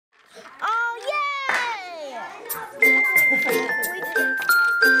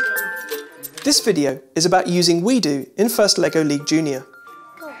This video is about using WeDo in First LEGO League Junior.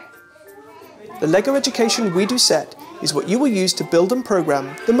 The LEGO Education WeDo set is what you will use to build and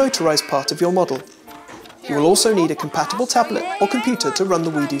program the motorized part of your model. You will also need a compatible tablet or computer to run the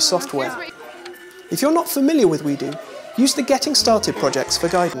WeDo software. If you're not familiar with WeDo, use the Getting Started projects for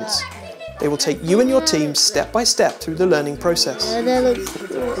guidance. They will take you and your team step by step through the learning process.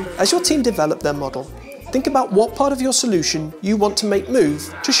 As your team develop their model, think about what part of your solution you want to make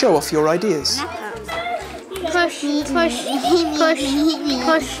move to show off your ideas. Push, push, push, push,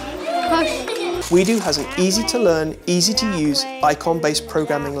 push. WeDo has an easy-to-learn, easy-to-use, icon-based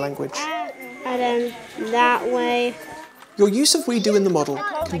programming language. And then that way. Your use of WeDo in the model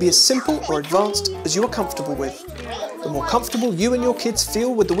can be as simple or advanced as you are comfortable with. The more comfortable you and your kids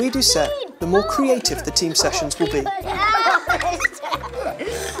feel with the WeDo set, the more creative the team sessions will be.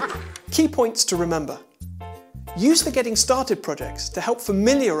 Key points to remember. Use the Getting Started projects to help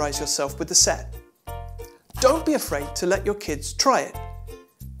familiarise yourself with the set. Don't be afraid to let your kids try it.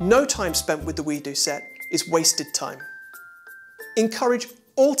 No time spent with the WeDo set is wasted time. Encourage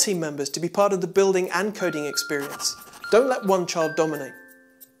all team members to be part of the building and coding experience. Don't let one child dominate.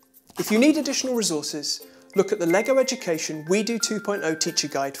 If you need additional resources, look at the LEGO Education WeDo 2.0 teacher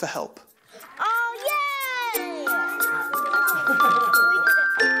guide for help.